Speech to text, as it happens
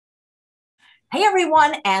Hey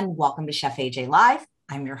everyone, and welcome to Chef AJ Live.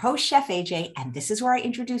 I'm your host, Chef AJ, and this is where I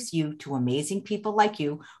introduce you to amazing people like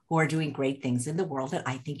you who are doing great things in the world that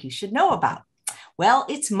I think you should know about. Well,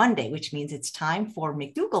 it's Monday, which means it's time for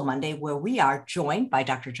McDougall Monday, where we are joined by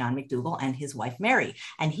Dr. John McDougall and his wife, Mary.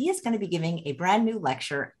 And he is going to be giving a brand new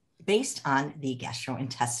lecture based on the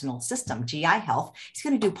gastrointestinal system, GI health. He's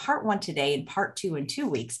going to do part one today and part two in 2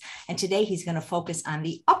 weeks. And today he's going to focus on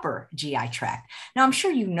the upper GI tract. Now, I'm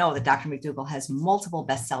sure you know that Dr. McDougall has multiple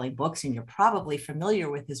best-selling books, and you're probably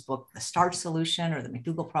familiar with his book, The Starch Solution, or the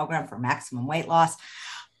McDougall Program for Maximum Weight Loss.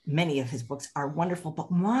 Many of his books are wonderful,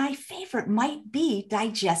 but my favorite might be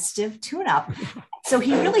Digestive Tune Up. So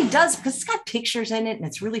he really does, because it's got pictures in it and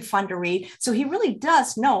it's really fun to read. So he really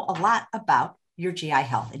does know a lot about your GI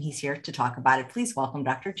health, and he's here to talk about it. Please welcome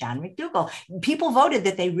Dr. John McDougall. People voted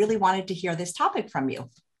that they really wanted to hear this topic from you.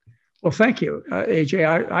 Well, thank you,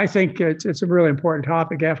 AJ. I think it's a really important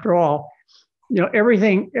topic. After all,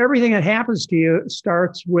 everything that happens to you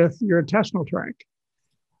starts with your intestinal tract.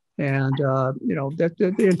 And,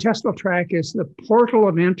 the intestinal tract is the portal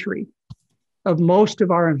of entry of most of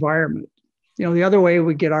our environment. The other way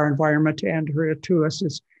we get our environment to enter to us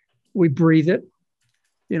is we breathe it,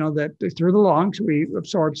 that through the lungs, we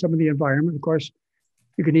absorb some of the environment. Of course,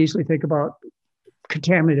 you can easily think about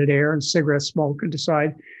contaminated air and cigarette smoke and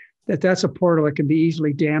decide that that's a portal that can be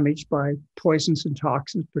easily damaged by poisons and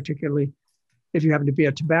toxins, particularly if you happen to be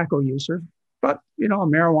a tobacco user. But, a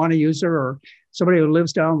marijuana user or somebody who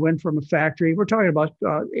lives downwind from a factory, we're talking about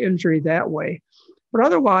injury that way. But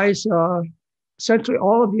otherwise, essentially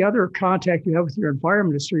all of the other contact you have with your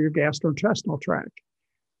environment is through your gastrointestinal tract.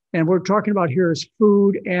 And we're talking about here is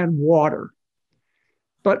food and water.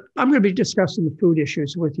 But I'm going to be discussing the food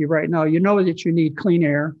issues with you right now. You know that you need clean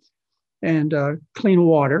air and clean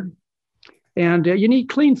water, and you need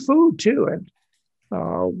clean food too. And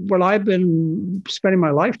what I've been spending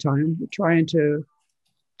my lifetime trying to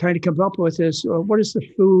come up with is what is the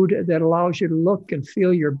food that allows you to look and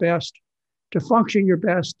feel your best, to function your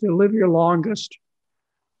best, to live your longest?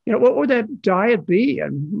 What would that diet be?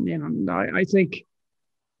 And I think,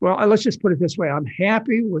 well, let's just put it this way. I'm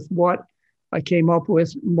happy with what I came up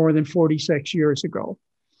with more than 46 years ago.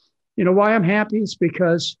 Why I'm happy is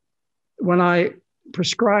because when I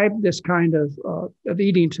prescribe this kind of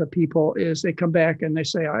eating to people, is they come back and they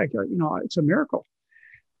say, it's a miracle.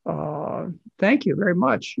 Thank you very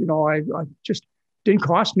much. I just didn't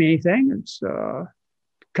cost me anything. It's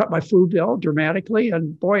cut my food bill dramatically.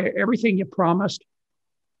 And boy, everything you promised,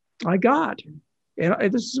 I got.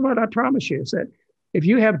 And this is what I promise you, is that if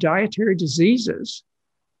you have dietary diseases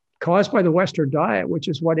caused by the Western diet, which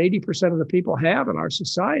is what 80% of the people have in our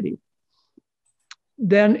society,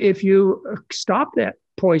 then if you stop that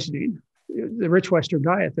poisoning, the rich Western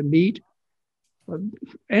diet, the meat,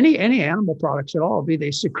 any animal products at all, be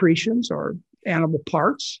they secretions or animal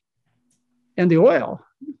parts, and the oil,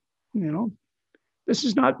 this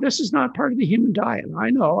is not part of the human diet. I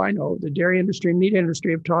know the dairy industry and meat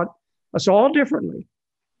industry have taught us all differently,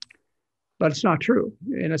 but it's not true.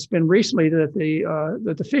 And it's been recently that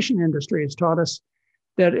the fishing industry has taught us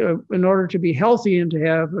that in order to be healthy and to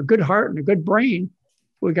have a good heart and a good brain,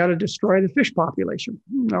 we got to destroy the fish population.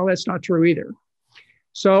 No, that's not true either.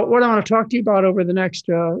 So what I want to talk to you about over the next,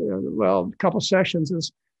 couple sessions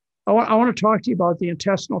is I want to talk to you about the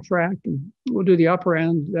intestinal tract, and we'll do the upper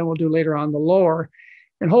end, then we'll do later on the lower.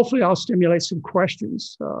 And hopefully I'll stimulate some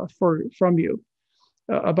questions from you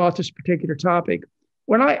about this particular topic.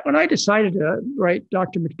 When I decided to write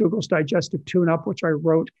Dr. McDougall's Digestive Tune Up, which I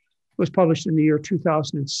wrote, was published in the year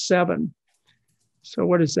 2007. So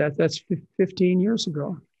what is that? That's 15 years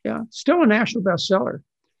ago. Yeah, still a national bestseller.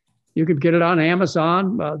 You could get it on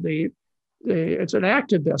Amazon. It's an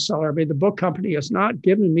active bestseller. I mean, the book company has not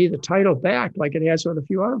given me the title back like it has with a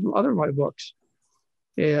few other of my books.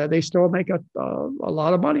 Yeah, they still make a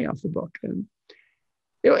lot of money off the book. And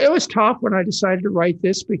it was tough when I decided to write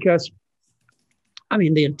this because,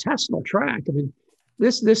 the intestinal tract.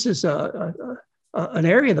 This is an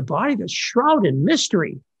area of the body that's shrouded in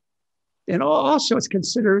mystery. And also it's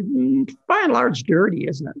considered, by and large, dirty,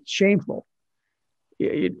 isn't it? Shameful.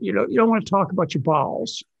 You don't want to talk about your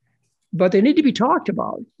bowels, but they need to be talked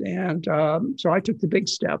about. And so I took the big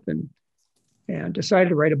step and decided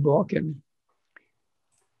to write a book. And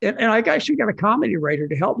I actually got a comedy writer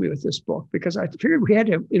to help me with this book because I figured we had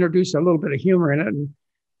to introduce a little bit of humor in it. And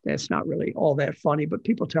it's not really all that funny, but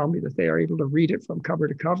people tell me that they are able to read it from cover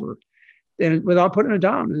to cover and without putting it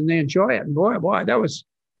down, and they enjoy it. And boy, that was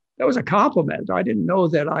a compliment. I didn't know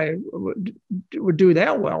that I would do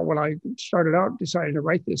that well when I started out deciding to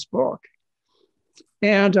write this book.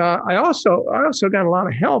 And I also got a lot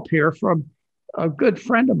of help here from a good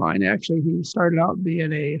friend of mine, actually, he started out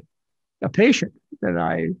being a patient that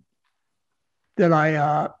I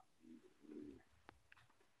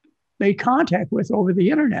made contact with over the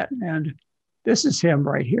internet. And this is him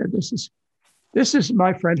right here. This is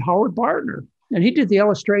my friend Howard Bartner, and he did the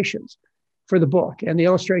illustrations for the book. And the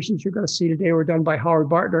illustrations you're going to see today were done by Howard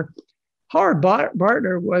Bartner. Howard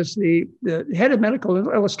Bartner was the head of medical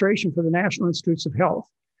illustration for the National Institutes of Health.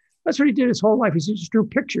 That's what he did his whole life. He just drew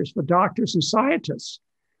pictures for doctors and scientists.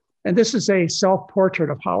 And this is a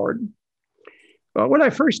self-portrait of Howard. But when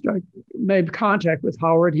I first made contact with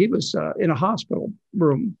Howard, he was in a hospital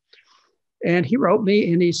room. And he wrote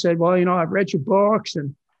me and he said, well, I've read your books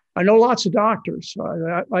and I know lots of doctors.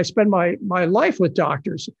 I spend my life with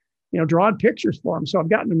doctors, drawing pictures for them. So I've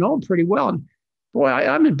gotten to know them pretty well. And boy,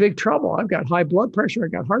 I'm in big trouble. I've got high blood pressure.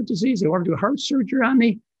 I've got heart disease. They want to do heart surgery on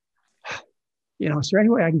me. Is there any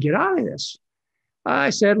way I can get out of this? I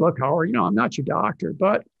said, look, Howard, I'm not your doctor,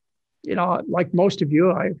 but, like most of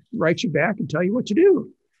you, I write you back and tell you what to do.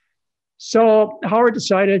 So Howard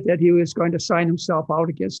decided that he was going to sign himself out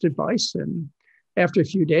against advice. And after a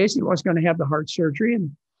few days, he was going to have the heart surgery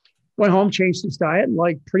and went home, changed his diet. And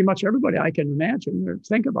like pretty much everybody I can imagine or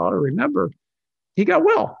think about or remember, he got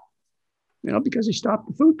well, because he stopped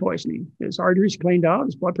the food poisoning. His arteries cleaned out,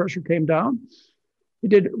 his blood pressure came down. He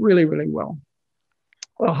did really, really well.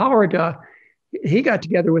 Well, Howard, he got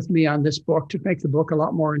together with me on this book to make the book a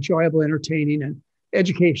lot more enjoyable, entertaining, and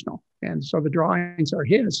educational. And so the drawings are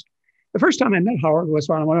his. The first time I met Howard was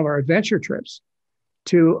on one of our adventure trips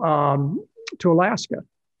to Alaska.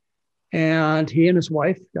 And he and his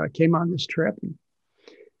wife came on this trip.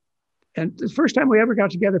 And the first time we ever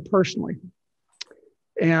got together personally.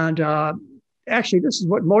 And actually, this is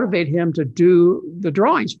what motivated him to do the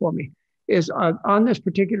drawings for me. Is on this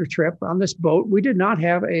particular trip, on this boat, we did not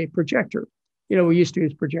have a projector. We used to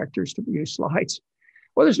use projectors to use slides.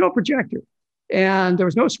 Well, there's no projector. And there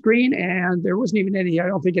was no screen, and there wasn't even any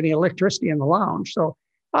electricity in the lounge. So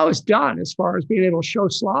I was done as far as being able to show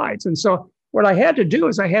slides. And so what I had to do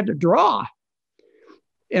is I had to draw.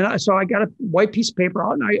 And so I got a white piece of paper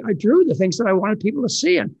out, and I drew the things that I wanted people to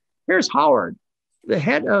see. And here's Howard, the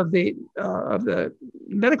head of the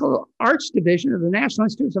medical arts division of the National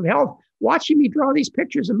Institutes of Health, watching me draw these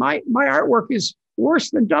pictures. And my artwork is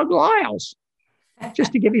worse than Doug Lyle's,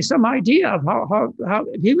 just to give you some idea of how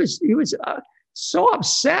he was so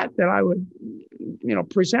upset that I would,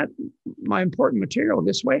 present my important material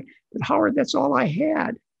this way. But Howard, that's all I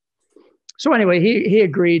had. So anyway, he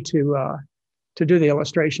agreed to do the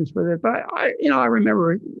illustrations for it. But I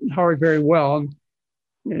remember Howard very well.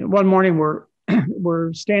 And one morning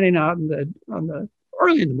we're standing out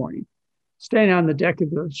early in the morning, standing on the deck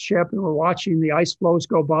of the ship, and we're watching the ice floes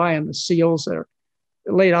go by and the seals that are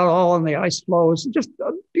laid out all on the ice floes. Just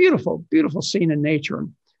a beautiful, beautiful scene in nature.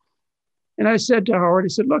 And I said to Howard, I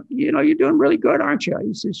said, look, you're doing really good, aren't you?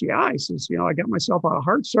 He says, yeah. He says, I got myself out of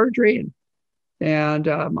heart surgery and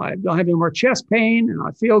I don't have any more chest pain and I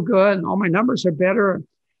feel good and all my numbers are better.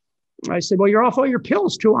 And I said, well, you're off all your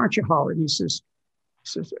pills too, aren't you, Howard? He says,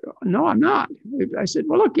 no, I'm not. I said,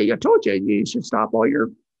 well, look, I told you should stop all your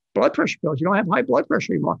blood pressure pills. You don't have high blood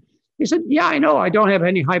pressure anymore. He said, yeah, I know I don't have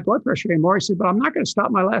any high blood pressure anymore. He said, but I'm not going to stop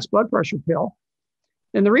my last blood pressure pill.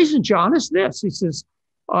 And the reason, John, is this. He says,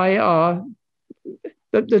 the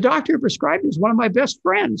doctor who prescribed it is one of my best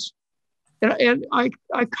friends. And I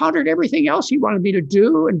countered everything else he wanted me to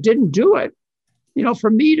do and didn't do it, for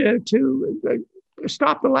me to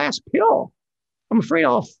stop the last pill. I'm afraid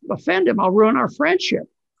I'll offend him. I'll ruin our friendship.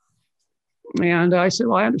 And I said,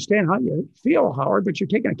 well, I understand how you feel, Howard, but you're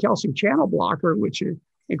taking a calcium channel blocker, which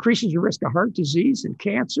increases your risk of heart disease and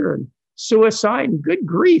cancer and suicide and good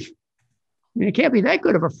grief. I mean, it can't be that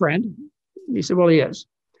good of a friend. He said, well, he is.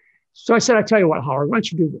 So I said, I tell you what, Howard, why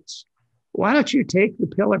don't you do this? Why don't you take the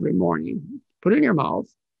pill every morning, put it in your mouth,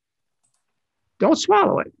 don't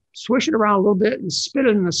swallow it, swish it around a little bit and spit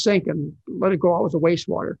it in the sink and let it go out with the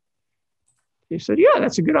wastewater. He said, yeah,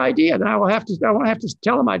 that's a good idea. Then I won't have to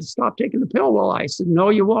tell him I'd stop taking the pill. Well, I said, no,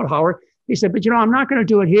 you won't, Howard. He said, but I'm not going to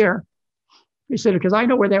do it here. He said, because I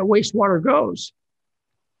know where that wastewater goes.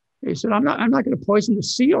 He said, I'm not going to poison the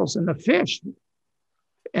seals and the fish.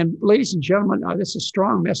 And ladies and gentlemen, this is a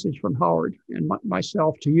strong message from Howard and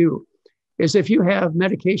myself to you, is if you have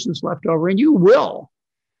medications left over, and you will,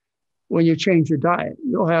 when you change your diet,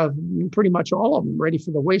 you'll have pretty much all of them ready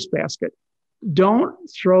for the wastebasket. Don't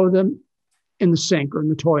throw them in the sink or in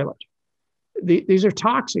the toilet. These are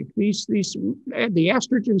toxic. The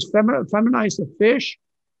estrogens feminize the fish.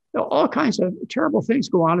 All kinds of terrible things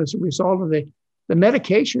go on as a result of the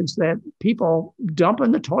medications that people dump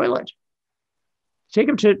in the toilet. Take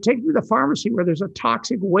them to the pharmacy where there's a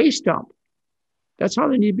toxic waste dump. That's how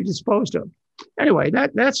they need to be disposed of. Anyway,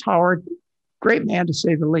 that's Howard. Great man, to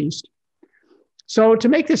say the least. So to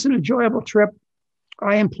make this an enjoyable trip,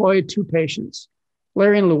 I employed 2 patients,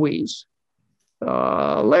 Larry and Louise.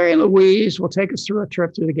 Larry and Louise will take us through a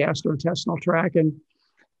trip through the gastrointestinal tract and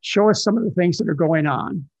show us some of the things that are going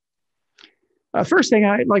on. First thing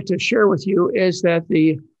I'd like to share with you is that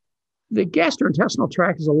the gastrointestinal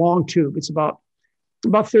tract is a long tube. It's about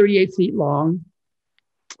 38 feet long,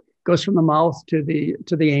 goes from the mouth to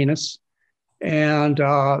the anus. And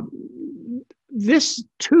this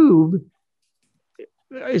tube,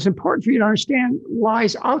 is important for you to understand,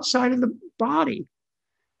 lies outside of the body.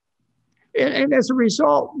 And as a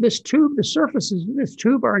result, the surfaces of this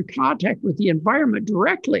tube are in contact with the environment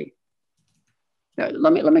directly. Now,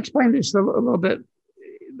 let me explain this a little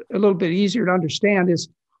bit easier to understand. Is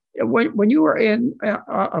when you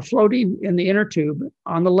were floating in the inner tube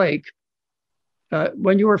on the lake,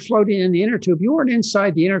 when you were floating in the inner tube, you weren't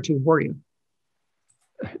inside the inner tube, were you?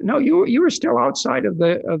 No, you were still outside of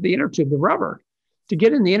the inner tube, the rubber. To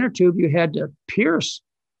get in the inner tube, you had to pierce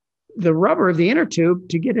the rubber of the inner tube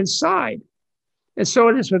to get inside. And so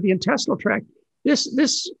it is with the intestinal tract.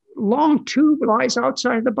 This long tube lies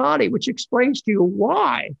outside of the body, which explains to you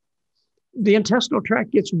why the intestinal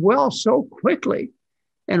tract gets well so quickly,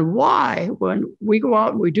 and why when we go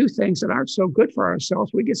out and we do things that aren't so good for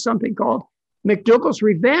ourselves, we get something called McDougall's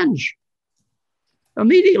revenge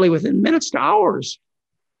immediately, within minutes to hours.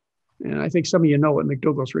 And I think some of you know what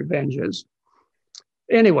McDougall's revenge is.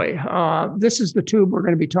 Anyway, this is the tube we're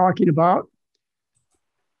going to be talking about.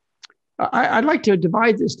 I'd like to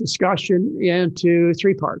divide this discussion into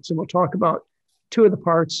 3 parts, and we'll talk about 2 of the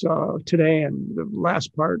parts today, and the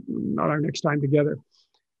last part on our next time together.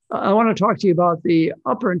 I want to talk to you about the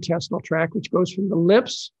upper intestinal tract, which goes from the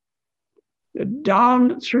lips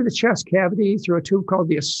down through the chest cavity, through a tube called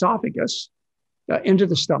the esophagus, into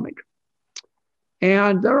the stomach.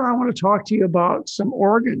 And there I want to talk to you about some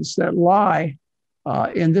organs that lie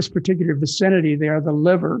in this particular vicinity. They are the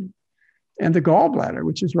liver and the gallbladder,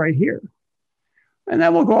 which is right here. And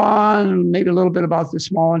then we'll go on maybe a little bit about the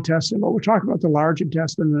small intestine, but we'll talk about the large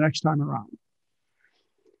intestine the next time around.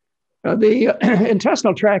 The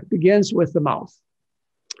intestinal tract begins with the mouth.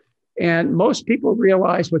 And most people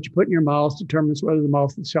realize what you put in your mouth determines whether the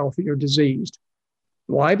mouth is healthy or diseased.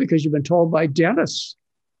 Why? Because you've been told by dentists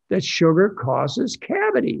that sugar causes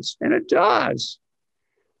cavities, and it does.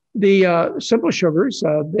 The simple sugars,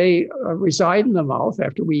 they reside in the mouth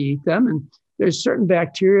after we eat them, and there's certain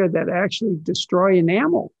bacteria that actually destroy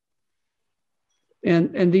enamel.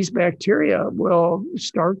 And these bacteria will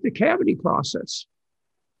start the cavity process.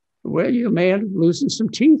 Well, you may end up losing some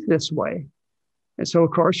teeth this way. And so,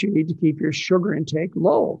 of course, you need to keep your sugar intake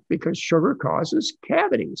low because sugar causes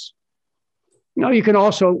cavities. Now, you can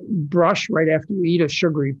also brush right after you eat a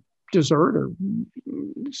sugary dessert or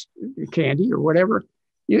candy or whatever.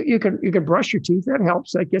 You can brush your teeth. That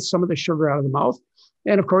helps. That gets some of the sugar out of the mouth.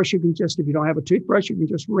 And of course, you can just, if you don't have a toothbrush, you can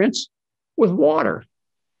just rinse with water.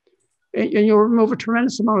 And you'll remove a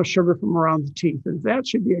tremendous amount of sugar from around the teeth. And that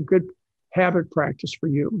should be a good habit practice for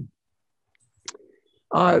you.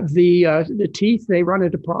 The teeth, they run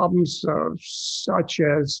into problems such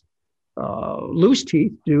as loose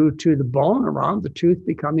teeth due to the bone around the tooth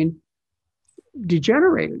becoming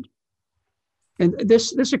degenerated. And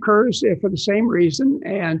this occurs for the same reason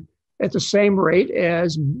and at the same rate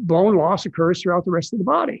as bone loss occurs throughout the rest of the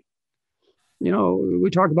body. You know, we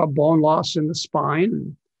talk about bone loss in the spine,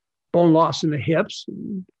 and bone loss in the hips,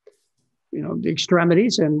 and, you know, the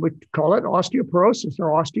extremities, and we call it osteoporosis or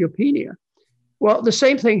osteopenia. Well, the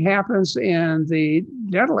same thing happens in the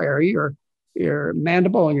dental area, your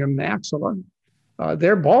mandible and your maxilla.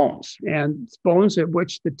 They're bones, and bones at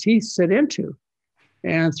which the teeth sit into.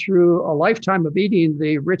 And through a lifetime of eating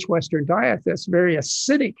the rich Western diet that's very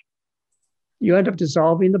acidic, you end up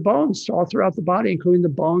dissolving the bones all throughout the body, including the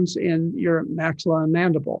bones in your maxilla and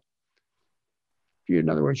mandible. In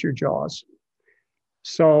other words, your jaws.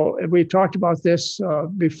 So we've talked about this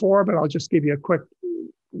before, but I'll just give you a quick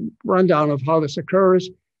rundown of how this occurs.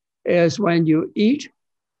 Is when you eat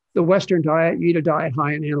the Western diet, you eat a diet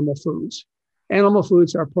high in animal foods. Animal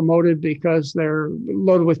foods are promoted because they're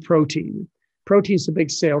loaded with protein. Protein's the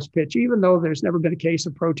big sales pitch, even though there's never been a case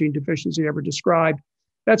of protein deficiency ever described.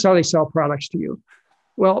 That's how they sell products to you.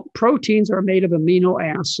 Well, proteins are made of amino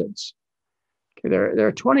acids. Okay, there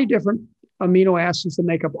are 20 different amino acids that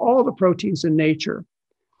make up all the proteins in nature.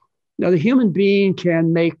 Now, the human being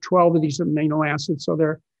can make 12 of these amino acids, so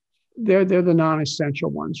they're the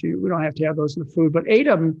non-essential ones. We don't have to have those in the food, but eight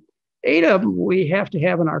of them we have to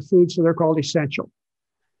have in our food, so they're called essential.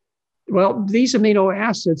 Well, these amino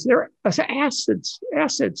acids, they're acids.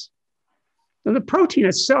 And the protein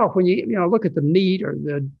itself, when you look at the meat or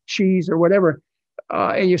the cheese or whatever,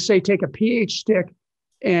 and you say take a pH stick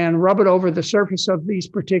and rub it over the surface of these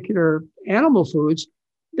particular animal foods,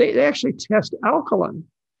 they actually test alkaline.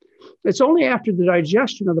 It's only after the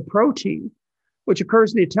digestion of the protein, which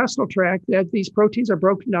occurs in the intestinal tract, that these proteins are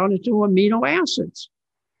broken down into amino acids.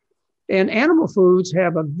 And animal foods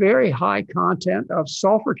have a very high content of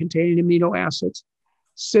sulfur-containing amino acids,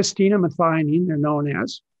 cysteine and methionine, they're known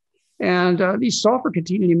as. And these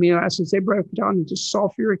sulfur-containing amino acids, they break down into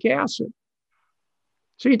sulfuric acid.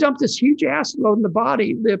 So you dump this huge acid load in the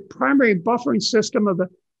body. The primary buffering system of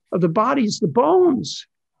the body is the bones.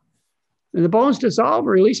 And the bones dissolve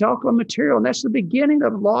or release alkaline material, and that's the beginning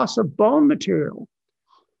of loss of bone material.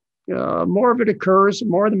 More of it occurs,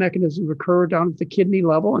 more of the mechanisms occur down at the kidney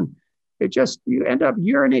level, and you end up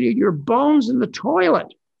urinating your bones in the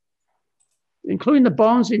toilet, including the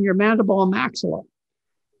bones in your mandible and maxilla.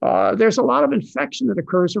 There's a lot of infection that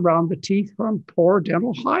occurs around the teeth from poor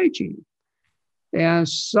dental hygiene. And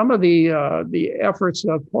some of the efforts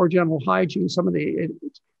of poor dental hygiene, some of the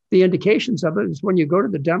indications of it is when you go to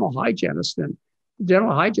the dental hygienist, and the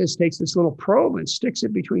dental hygienist takes this little probe and sticks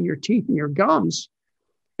it between your teeth and your gums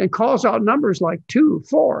and calls out numbers like 2,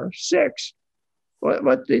 4, 6.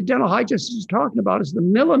 What the dental hygienist is talking about is the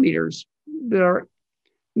millimeters. There are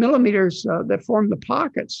millimeters that form the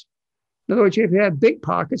pockets. In other words, if you have big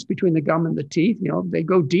pockets between the gum and the teeth, they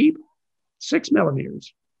go deep, 6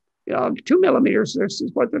 millimeters. 2 millimeters, this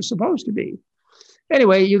is what they're supposed to be.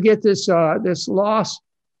 Anyway, you get this loss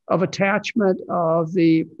of attachment of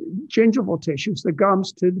the gingival tissues, the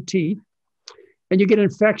gums to the teeth, and you get an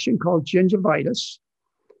infection called gingivitis.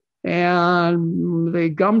 And the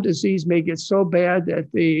gum disease may get so bad that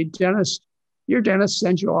your dentist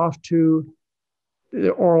sends you off to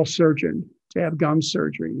the oral surgeon to have gum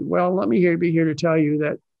surgery. Well, let me be here to tell you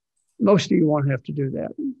that most of you won't have to do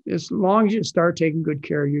that, as long as you start taking good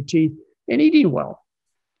care of your teeth and eating well.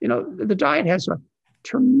 The diet has a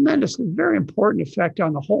tremendously, very important effect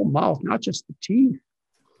on the whole mouth, not just the teeth.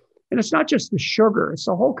 And it's not just the sugar, it's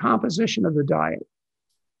the whole composition of the diet.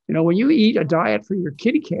 When you eat a diet for your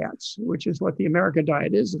kitty cats, which is what the American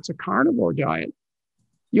diet is, it's a carnivore diet,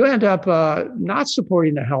 you end up not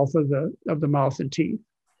supporting the health of the mouth and teeth.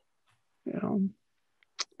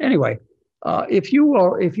 Anyway, if you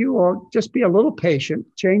will just be a little patient,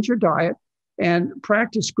 change your diet, and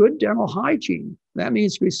practice good dental hygiene. That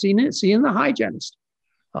means seeing the hygienist.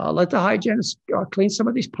 Let the hygienist clean some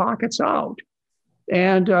of these pockets out,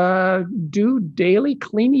 and do daily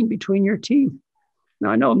cleaning between your teeth. Now,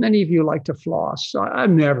 I know many of you like to floss. I've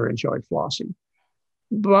never enjoyed flossing,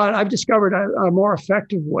 but I've discovered a more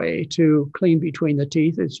effective way to clean between the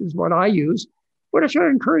teeth. This is what I use, which I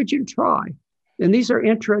encourage you to try. And these are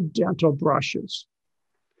intradental brushes.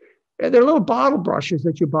 They're little bottle brushes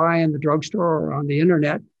that you buy in the drugstore or on the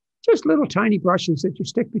internet, just little tiny brushes that you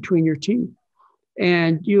stick between your teeth.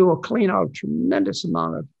 And you will clean out a tremendous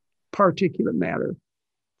amount of particulate matter. In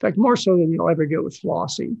fact, more so than you'll ever get with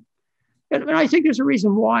flossing. And I think there's a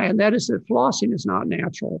reason why, and that is that flossing is not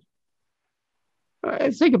natural.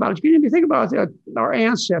 Think about it. If you think about our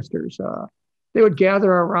ancestors, they would gather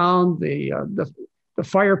around the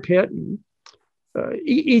fire pit and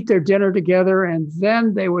eat their dinner together, and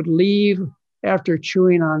then they would leave after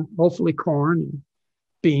chewing on hopefully corn and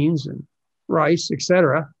beans and rice,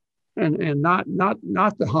 etc., and not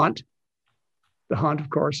the hunt. The hunt, of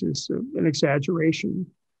course, is an exaggeration.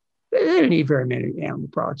 They didn't eat very many animal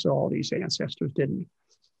products. All these ancestors didn't.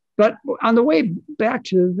 But on the way back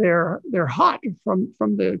to their hut from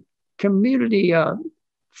the community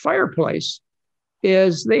fireplace,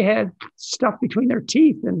 is they had stuff between their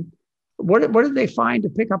teeth. And what did they find to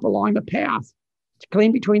pick up along the path to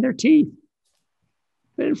clean between their teeth?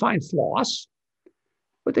 They didn't find floss.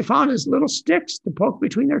 What they found is little sticks to poke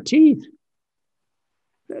between their teeth.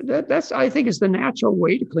 That's, I think, is the natural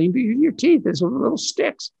way to clean between your teeth, is little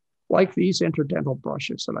sticks like these interdental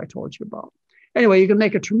brushes that I told you about. Anyway, you can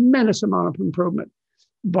make a tremendous amount of improvement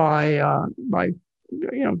by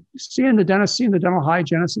seeing the dentist, seeing the dental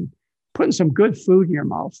hygienist, and putting some good food in your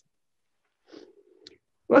mouth.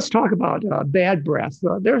 Let's talk about bad breath.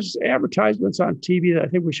 There's advertisements on TV that I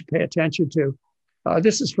think we should pay attention to.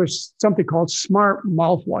 This is for something called smart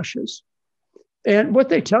mouthwashes. And what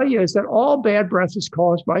they tell you is that all bad breath is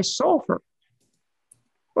caused by sulfur.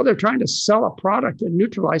 Well, they're trying to sell a product that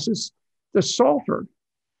neutralizes the sulfur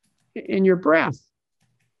in your breath.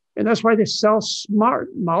 And that's why they sell smart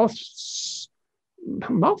mouthwashes.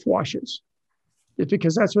 It's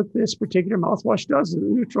because that's what this particular mouthwash does. It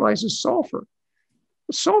neutralizes sulfur.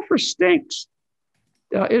 Sulfur stinks.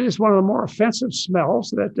 It is one of the more offensive smells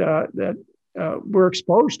that we're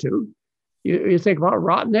exposed to. You think about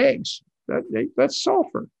rotten eggs. That's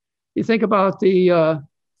sulfur. You think about the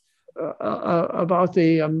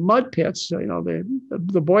mud pits.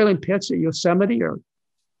 The boiling pits at Yosemite or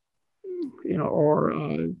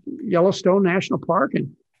Yellowstone National Park,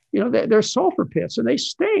 and they're sulfur pits and they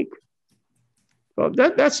stink. Well,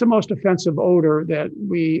 that's the most offensive odor that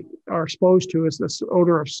we are exposed to, is this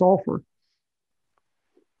odor of sulfur.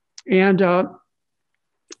 And odor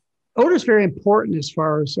is very important as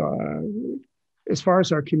far as our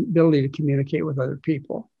ability to communicate with other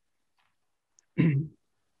people. You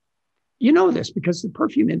know this because the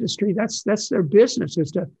perfume industry, that's their business,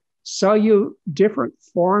 is to sell you different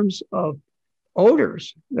forms of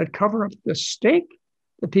odors that cover up the stink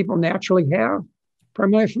that people naturally have,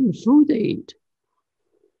 primarily from the food they eat.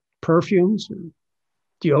 Perfumes and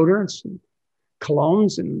deodorants and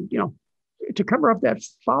colognes, and to cover up that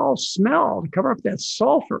foul smell, to cover up that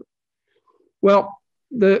sulfur. Well,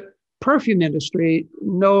 the perfume industry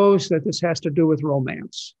knows that this has to do with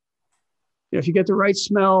romance. If you get the right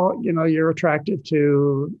smell, you're attractive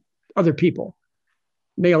to other people,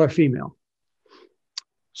 male or female.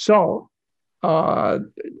 So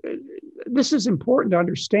this is important to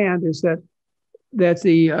understand, is that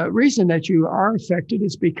the reason that you are affected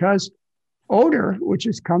is because odor, which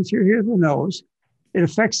comes through here to the nose, it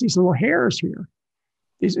affects these little hairs here.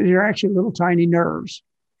 These are actually little tiny nerves.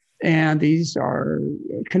 And these are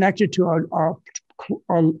connected to a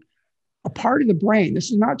part of the brain.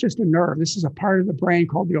 This is not just a nerve. This is a part of the brain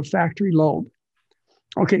called the olfactory lobe.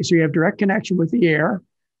 Okay, so you have direct connection with the air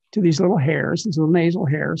to these little hairs, these little nasal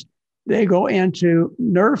hairs. They go into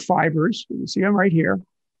nerve fibers. You see them right here,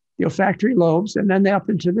 the olfactory lobes, and then up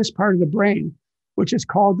into this part of the brain, which is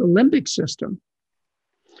called the limbic system.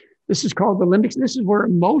 This is called the limbic. This is where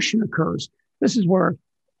emotion occurs. This is where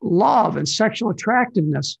love and sexual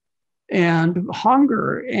attractiveness and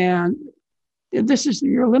hunger, and this is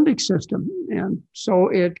your limbic system. And so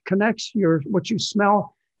it connects what you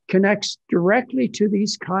smell connects directly to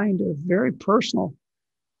these kind of very personal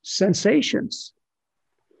sensations.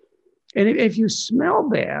 And if you smell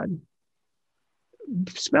bad,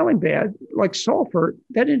 smelling bad, like sulfur,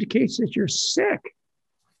 that indicates that you're sick.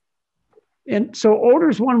 And so odor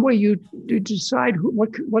is one way you decide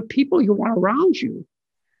what people you want around you.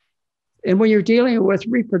 And when you're dealing with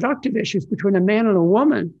reproductive issues between a man and a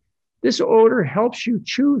woman, this odor helps you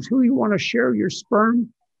choose who you want to share your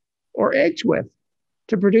sperm or eggs with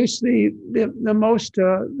to produce the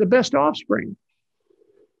best offspring.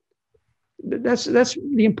 That's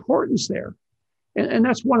the importance there. And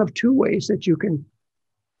that's one of two ways that you can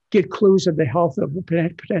get clues of the health of the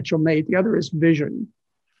potential mate. The other is vision.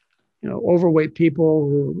 Overweight people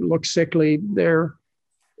who look sickly, they're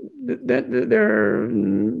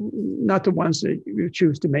not the ones that you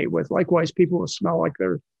choose to mate with. Likewise, people who smell like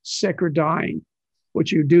they're sick or dying,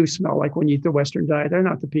 which you do smell like when you eat the Western diet, they're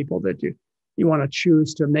not the people that you want to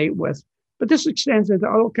choose to mate with. But this extends into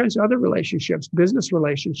all kinds of other relationships, business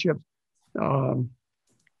relationships,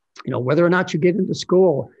 whether or not you get into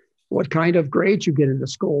school, what kind of grades you get into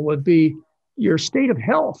school would be your state of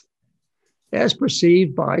health as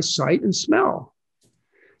perceived by sight and smell.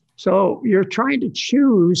 So you're trying to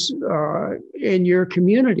choose in your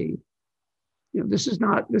community. They're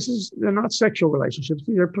not sexual relationships.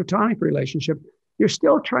 They're platonic relationships. You're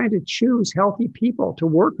still trying to choose healthy people to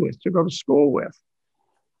work with, to go to school with.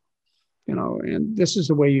 And this is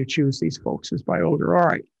the way you choose these folks, is by odor. All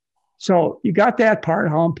right. So you got that part,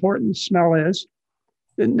 how important smell is.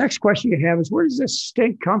 The next question you have is, where does this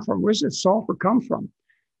stink come from? Where does this sulfur come from?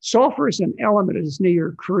 Sulfur is an element that is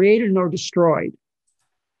neither created nor destroyed.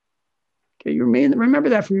 Okay, you remember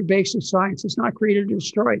that from your basic science. It's not created or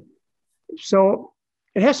destroyed. So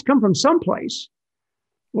it has to come from someplace.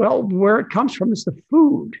 Well, where it comes from is the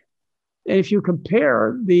food. And if you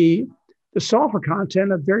compare the sulfur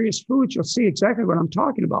content of various foods, you'll see exactly what I'm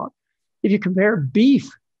talking about. If you compare beef,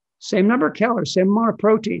 same number of calories, same amount of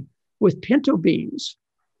protein, with pinto beans,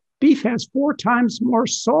 beef has 4 times more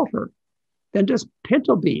sulfur than just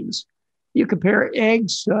pinto beans. You compare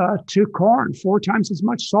eggs to corn, 4 times as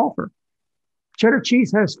much sulfur. Cheddar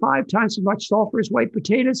cheese has 5 times as much sulfur as white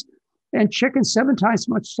potatoes, and chicken 7 times as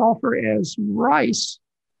much sulfur as rice.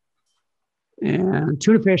 And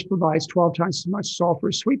tuna fish provides 12 times as much sulfur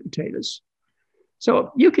as sweet potatoes.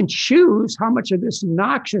 So you can choose how much of this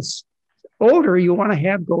noxious odor you want to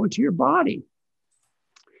have go into your body.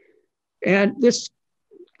 And this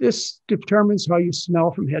determines how you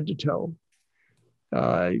smell from head to toe.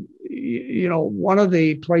 One of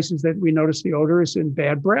the places that we notice the odor is in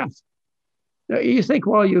bad breath. You think,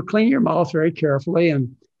 well, you clean your mouth very carefully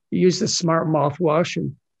and you use the smart mouthwash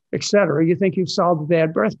and et cetera. You think you've solved the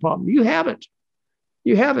bad breath problem. You haven't.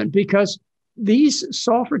 You haven't, because these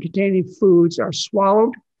sulfur-containing foods are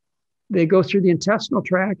swallowed. They go through the intestinal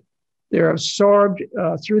tract. They're absorbed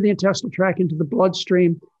through the intestinal tract into the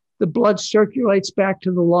bloodstream. The blood circulates back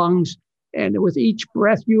to the lungs. And with each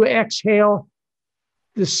breath you exhale,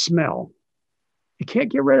 the smell. You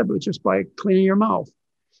can't get rid of it just by cleaning your mouth.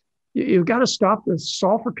 You've got to stop the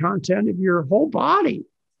sulfur content of your whole body.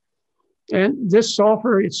 And this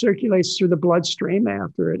sulfur, it circulates through the bloodstream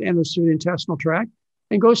after it enters through the intestinal tract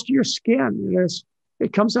and goes to your skin.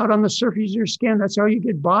 It comes out on the surface of your skin. That's how you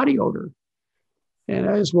get body odor. And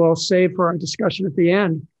as we'll say for our discussion at the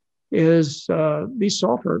end, is these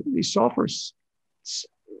sulfur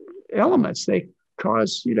elements, they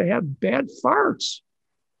cause you to have bad farts,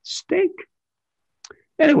 stink.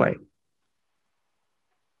 Anyway,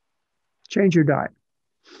 change your diet.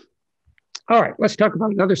 All right, let's talk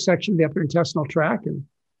about another section of the upper intestinal tract. And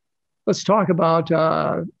let's talk about,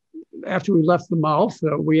 after we left the mouth,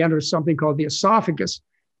 we enter something called the esophagus.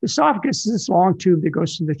 The esophagus is this long tube that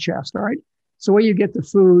goes to the chest, all right? So where you get the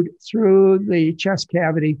food through the chest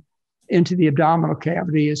cavity into the abdominal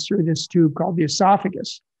cavity is through this tube called the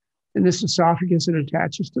esophagus. And this esophagus, it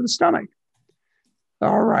attaches to the stomach.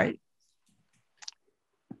 All right.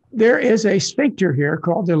 There is a sphincter here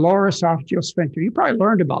called the lower esophageal sphincter. You probably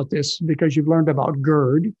learned about this because you've learned about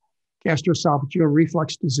GERD, gastroesophageal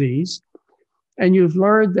reflux disease. And you've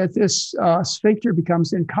learned that this sphincter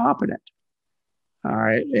becomes incompetent. All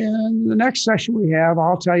right. In the next session we have,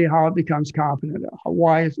 I'll tell you how it becomes competent,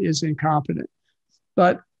 why it is incompetent.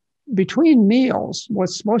 But between meals,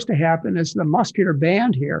 what's supposed to happen is the muscular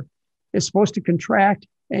band here is supposed to contract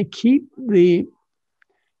and keep the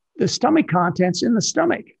stomach contents in the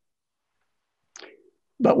stomach.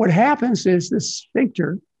 But what happens is the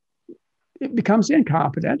sphincter, it becomes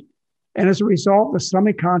incompetent. And as a result, the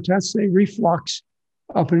stomach contents, they reflux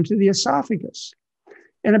up into the esophagus.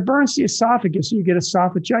 And it burns the esophagus, and you get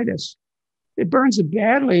esophagitis. It burns it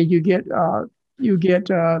badly, you get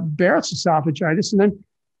Barrett's esophagitis, and then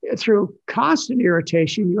through constant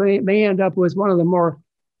irritation, you may end up with one of the more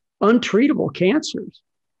untreatable cancers.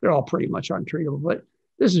 They're all pretty much untreatable, but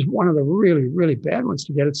this is one of the really, really bad ones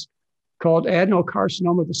to get. It's called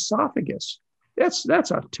adenocarcinoma of the esophagus.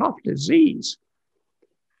 That's a tough disease.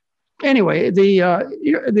 Anyway,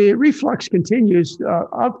 the reflux continues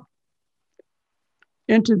up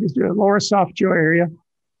into the lower esophageal area,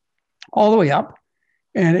 all the way up,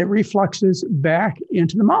 and it refluxes back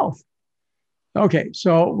into the mouth. Okay,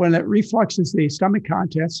 so when it refluxes the stomach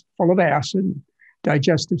contents full of acid,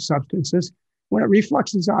 digestive substances, when it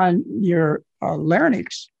refluxes on your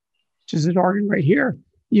larynx, which is an organ right here,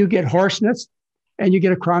 you get hoarseness and you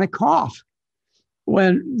get a chronic cough.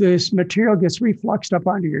 When this material gets refluxed up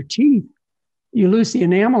onto your teeth, you lose the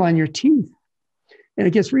enamel on your teeth. And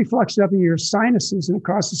it gets refluxed up in your sinuses and it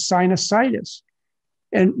causes sinusitis.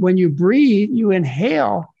 And when you breathe, you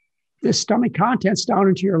inhale the stomach contents down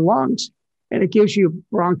into your lungs, and it gives you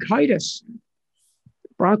bronchitis,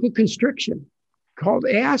 bronchoconstriction, called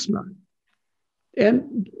asthma.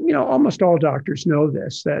 And, almost all doctors know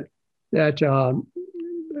this, that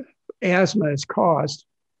asthma is caused,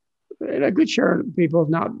 and a good share of people, if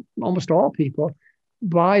not almost all people,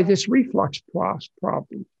 by this reflux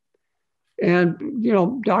problem. And,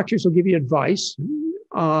 doctors will give you advice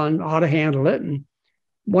on how to handle it. And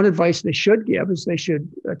one advice they should give is they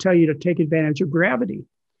should tell you to take advantage of gravity.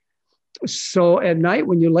 So at night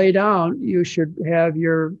when you lay down, you should have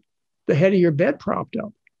the head of your bed propped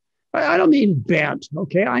up. I don't mean bent,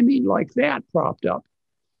 okay? I mean like that, propped up.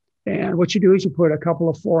 And what you do is you put a couple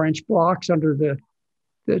of 4-inch blocks under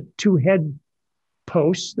the two head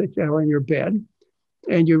posts that are in your bed,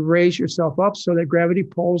 and you raise yourself up so that gravity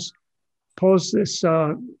pulls this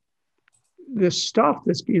stuff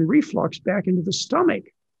that's being refluxed back into the stomach.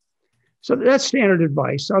 So that's standard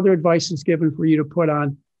advice. Other advice is given for you to put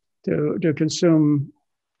on to consume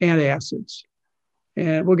antacids.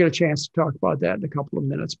 And we'll get a chance to talk about that in a couple of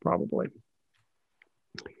minutes, probably.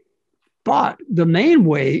 But the main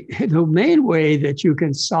way that you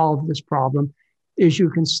can solve this problem is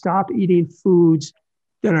you can stop eating foods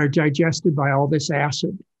that are digested by all this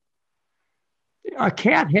acid. A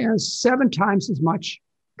cat has 7 times as much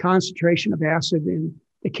concentration of acid in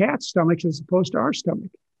the cat's stomach as opposed to our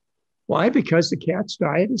stomach. Why? Because the cat's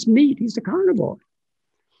diet is meat. He's a carnivore.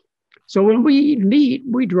 So when we eat meat,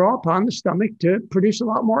 we draw upon the stomach to produce a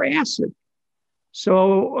lot more acid.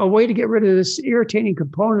 So a way to get rid of this irritating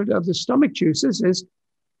component of the stomach juices is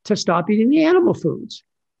to stop eating the animal foods.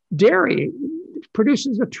 Dairy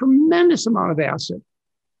produces a tremendous amount of acid,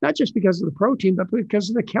 not just because of the protein, but because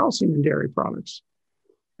of the calcium in dairy products.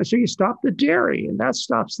 And so you stop the dairy, and that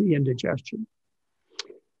stops the indigestion.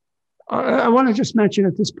 I want to just mention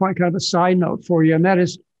at this point kind of a side note for you, and that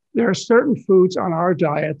is there are certain foods on our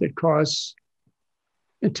diet that cause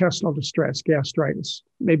intestinal distress, gastritis,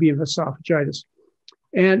 maybe even esophagitis.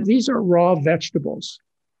 And these are raw vegetables,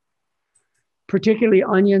 particularly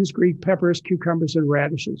onions, green peppers, cucumbers, and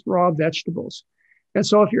radishes, raw vegetables. And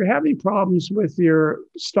so if you're having problems with your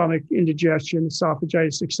stomach, indigestion,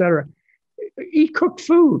 esophagitis, et cetera, eat cooked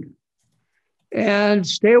food and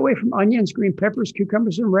stay away from onions, green peppers,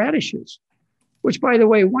 cucumbers, and radishes, which, by the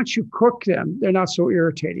way, once you cook them, they're not so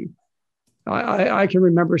irritating. I can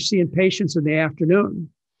remember seeing patients in the afternoon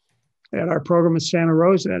at our program in Santa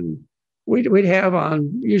Rosa, and we'd have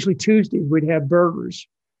on, usually Tuesdays, we'd have burgers.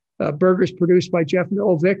 Burgers produced by Jeff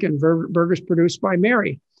Novick and burgers produced by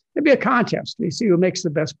Mary. It'd be a contest. They see who makes the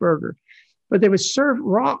best burger. But they would serve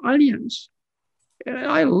raw onions. And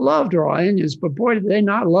I loved raw onions, but boy, did they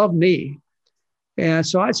not love me. And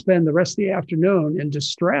so I'd spend the rest of the afternoon in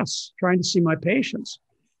distress trying to see my patients.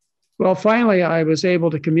 Well, finally, I was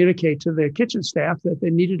able to communicate to the kitchen staff that they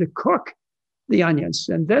needed to cook the onions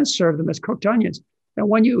and then serve them as cooked onions. And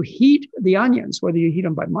when you heat the onions, whether you heat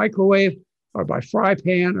them by microwave or by fry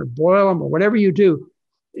pan or boil them or whatever you do,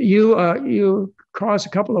 you cause a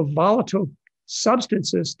couple of volatile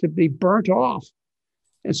substances to be burnt off.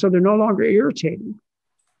 And so they're no longer irritating.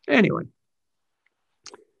 Anyway,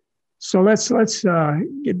 so let's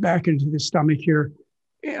get back into the stomach here.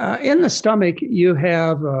 In the stomach, you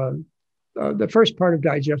have the first part of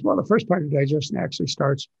digestion. Well, the first part of digestion actually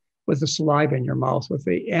starts with the saliva in your mouth, with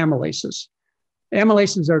the amylases.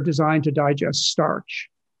 Amylases are designed to digest starch.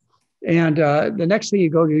 And the next thing you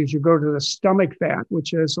go to is you go to the stomach fat,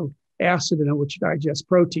 which has acid in it, which digests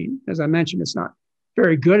protein. As I mentioned, it's not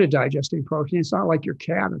very good at digesting protein. It's not like your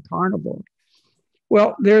cat or carnivore.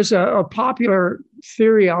 Well, there's a popular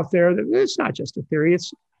theory out there that it's not just a theory,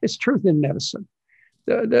 it's truth in medicine.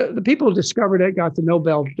 The people who discovered it got the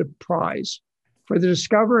Nobel Prize for the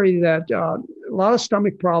discovery that a lot of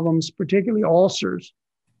stomach problems, particularly ulcers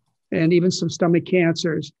and even some stomach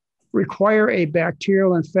cancers, require a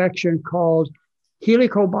bacterial infection called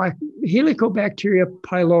Helicobacter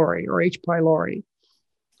pylori, or H. pylori.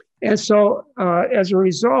 And so as a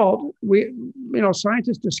result,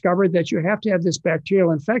 scientists discovered that you have to have this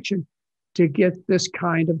bacterial infection to get this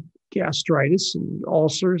kind of gastritis and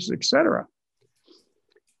ulcers, et cetera.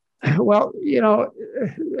 Well,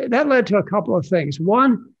 that led to a couple of things.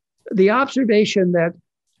 One, the observation that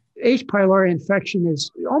H. pylori infection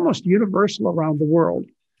is almost universal around the world.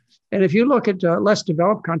 And if you look at less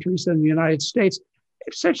developed countries than the United States,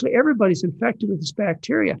 essentially everybody's infected with this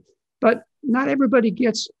bacteria, but not everybody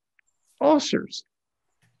gets ulcers.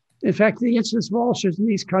 In fact, the incidence of ulcers in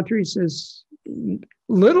these countries is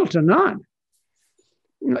little to none.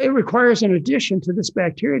 It requires, in addition to this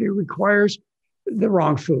bacteria, it requires the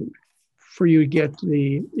wrong food for you to get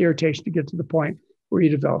the irritation to get to the point where you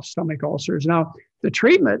develop stomach ulcers. Now, the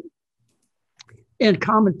treatment in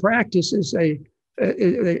common practice is they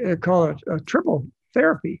call it a triple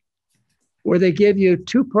therapy, where they give you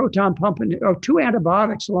two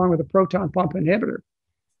antibiotics along with a proton pump inhibitor.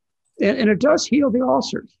 And it does heal the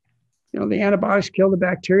ulcers. The antibiotics kill the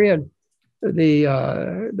bacteria, and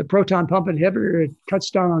the proton pump inhibitor, it cuts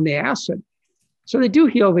down on the acid. So they do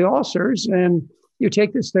heal the ulcers, and you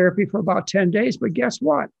take this therapy for about 10 days. But guess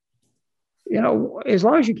what? As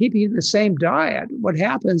long as you keep eating the same diet, what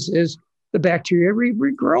happens is the bacteria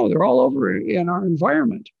regrow. They're all over in our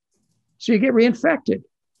environment. So you get reinfected.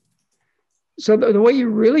 So the way you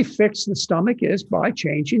really fix the stomach is by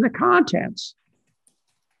changing the contents.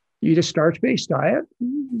 You eat a starch-based diet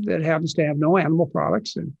that happens to have no animal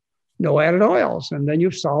products and no added oils, and then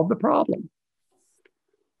you've solved the problem.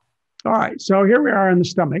 All right, so here we are in the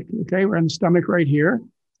stomach. Okay, we're in the stomach right here.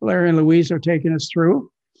 Larry and Louise are taking us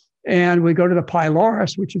through. And we go to the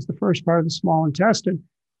pylorus, which is the first part of the small intestine.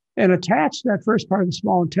 And attached to that first part of the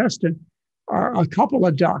small intestine are a couple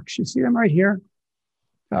of ducts. You see them right here?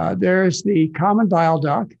 There's the common bile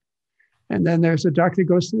duct, and then there's a duct that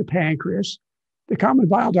goes to the pancreas. The common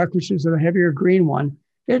bile duct, which is the heavier green one,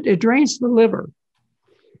 it drains the liver.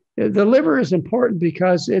 The liver is important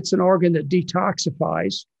because it's an organ that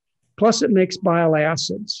detoxifies, plus it makes bile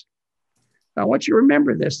acids. Now, I want you to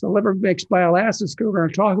remember this. The liver makes bile acids, because we're going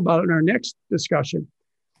to talk about it in our next discussion.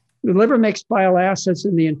 The liver makes bile acids,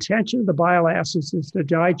 and the intention of the bile acids is to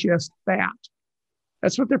digest fat.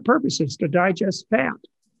 That's what their purpose is, to digest fat.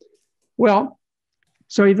 Well,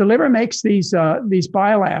 so the liver makes these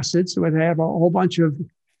bile acids, where they have a whole bunch of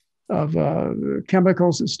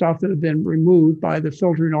chemicals and stuff that have been removed by the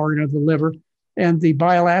filtering organ of the liver and the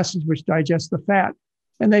bile acids which digest the fat.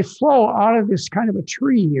 And they flow out of this kind of a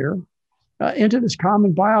tree here into this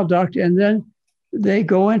common bile duct, and then they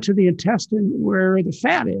go into the intestine where the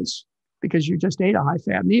fat is, because you just ate a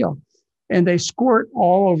high-fat meal, and they squirt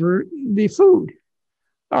all over the food.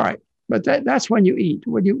 All right, but that's when you eat.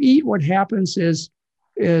 When you eat, what happens is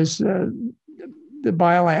the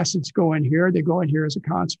bile acids go in here. They go in here as a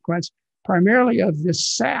consequence, primarily of this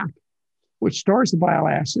sac, which stores the bile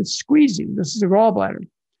acids, squeezing. This is the gallbladder.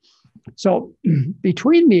 So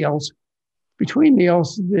between meals,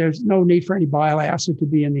 there's no need for any bile acid to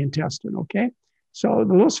be in the intestine, okay? So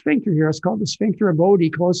the little sphincter here, it's called the sphincter of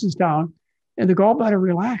Oddi, closes down, and the gallbladder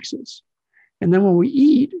relaxes. And then when we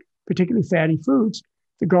eat, particularly fatty foods,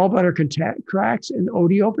 the gallbladder contracts and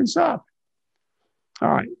Oddi opens up. All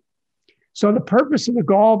right. So the purpose of the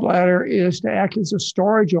gallbladder is to act as a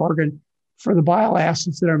storage organ for the bile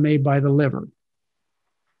acids that are made by the liver.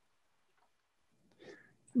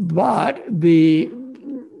 But the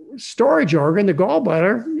storage organ, the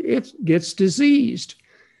gallbladder, it gets diseased.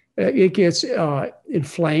 It gets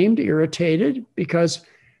inflamed, irritated because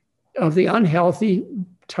of the unhealthy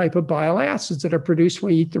type of bile acids that are produced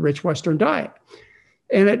when you eat the rich Western diet.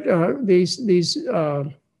 And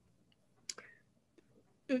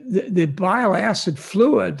the bile acid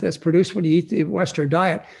fluid that's produced when you eat the Western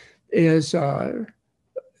diet is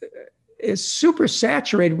super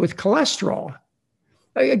saturated with cholesterol.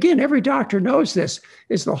 Again, every doctor knows this.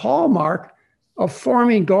 Is the hallmark of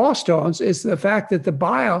forming gallstones is the fact that the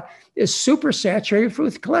bile is super saturated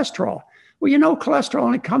with cholesterol. Well, you know, cholesterol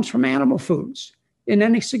only comes from animal foods in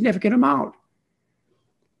any significant amount.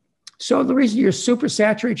 So the reason you super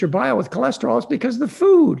saturate your bile with cholesterol is because of the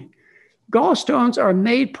food. Gallstones are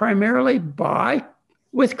made primarily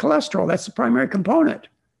with cholesterol. That's the primary component.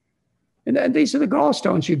 And these are the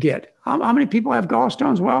gallstones you get. How many people have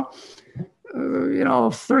gallstones? Well,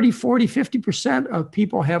 30, 40, 50% of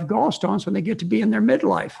people have gallstones when they get to be in their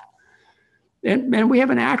midlife. And we have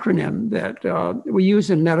an acronym that we use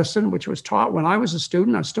in medicine, which was taught when I was a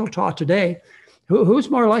student. I'm still taught today. Who's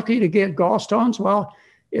more likely to get gallstones? Well,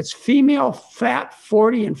 it's female, fat,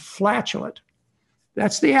 40, and flatulent.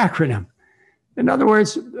 That's the acronym. In other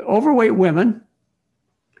words, overweight women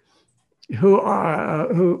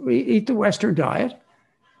who eat the Western diet,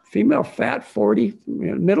 female, fat, 40,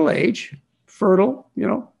 middle age, fertile,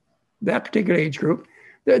 that particular age group,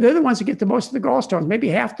 they're the ones that get the most of the gallstones. Maybe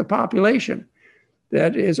half the population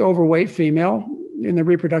that is overweight female in the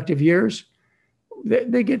reproductive years, they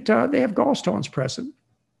have gallstones present.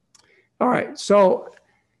 All right, so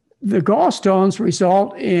the gallstones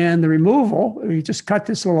result in the removal. We just cut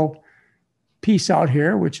this little piece out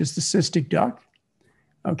here, which is the cystic duct.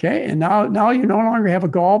 Okay, and now you no longer have a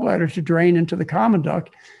gallbladder to drain into the common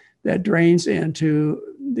duct that drains into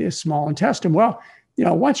the small intestine. Well,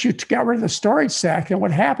 once you got rid of the storage sac, then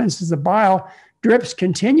what happens is the bile drips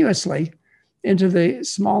continuously into the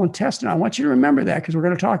small intestine. I want you to remember that because we're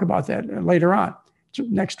going to talk about that later on,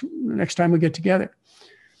 next time we get together.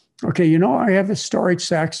 Okay, I have this storage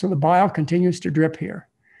sac, so the bile continues to drip here.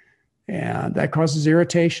 And that causes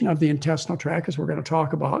irritation of the intestinal tract, as we're going to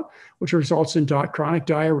talk about, which results in chronic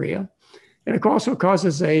diarrhea. And it also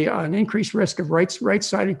causes an increased risk of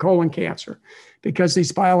right-sided colon cancer because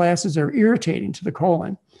these bile acids are irritating to the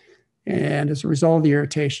colon. And as a result of the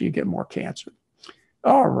irritation, you get more cancer.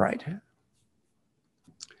 All right.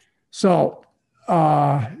 So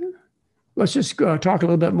let's just talk a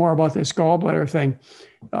little bit more about this gallbladder thing.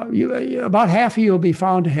 About half of you will be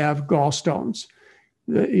found to have gallstones.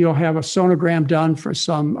 You'll have a sonogram done for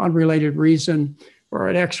some unrelated reason or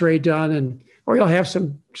an x-ray done, or you'll have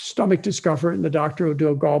some stomach discomfort and the doctor will do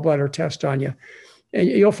a gallbladder test on you. And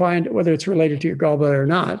you'll find, whether it's related to your gallbladder or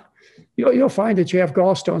not, you'll find that you have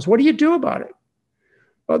gallstones. What do you do about it?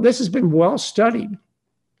 Well, this has been well studied.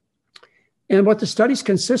 And what the studies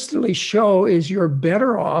consistently show is you're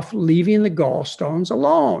better off leaving the gallstones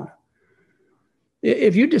alone.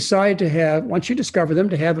 If you decide to have, once you discover them,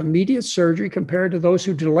 to have immediate surgery compared to those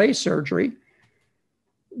who delay surgery,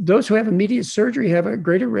 those who have immediate surgery have a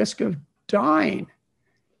greater risk of dying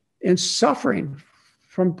and suffering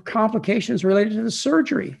from complications related to the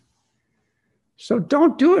surgery. So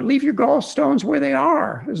don't do it. Leave your gallstones where they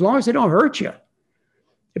are, as long as they don't hurt you.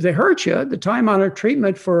 If they hurt you, the time on a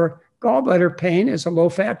treatment for gallbladder pain is a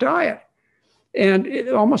low-fat diet. And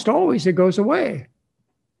almost always it goes away.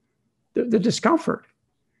 The discomfort.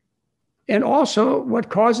 And also what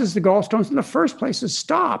causes the gallstones in the first place is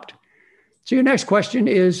stopped. So your next question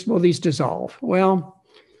is, will these dissolve? Well,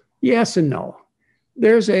 yes and no.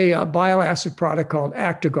 there's a bile acid product called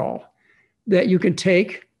Actigall that you can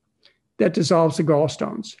take that dissolves the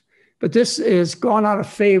gallstones. But this is gone out of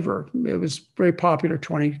favor. It was very popular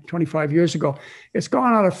 20, 25 years ago. It's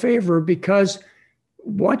gone out of favor because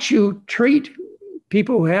once you treat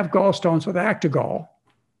people who have gallstones with Actigall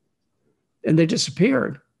and they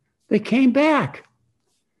disappeared, they came back.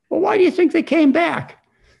 Well, why do you think they came back?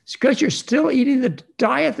 It's because you're still eating the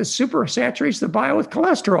diet that supersaturates the bile with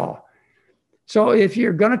cholesterol. So if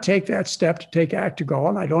you're going to take that step to take Actigall,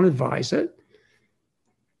 and I don't advise it,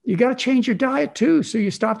 you got to change your diet too, so you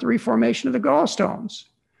stop the reformation of the gallstones.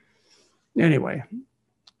 Anyway,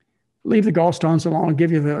 leave the gallstones alone.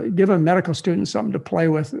 Give a medical student something to play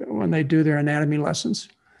with when they do their anatomy lessons.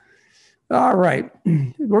 All right,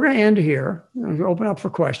 we're going to end here. We'll open up for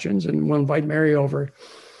questions, and we'll invite Mary over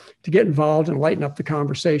to get involved and lighten up the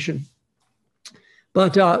conversation.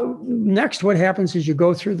 But next, what happens is you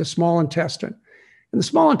go through the small intestine. And the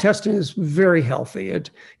small intestine is very healthy.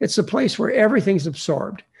 It's a place where everything's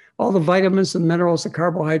absorbed. All the vitamins, the minerals, the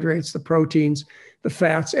carbohydrates, the proteins, the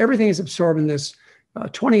fats, everything is absorbed in this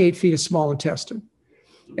 28 feet of small intestine.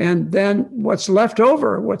 And then what's left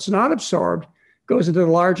over, what's not absorbed, goes into the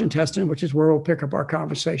large intestine, which is where we'll pick up our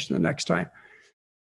conversation the next time.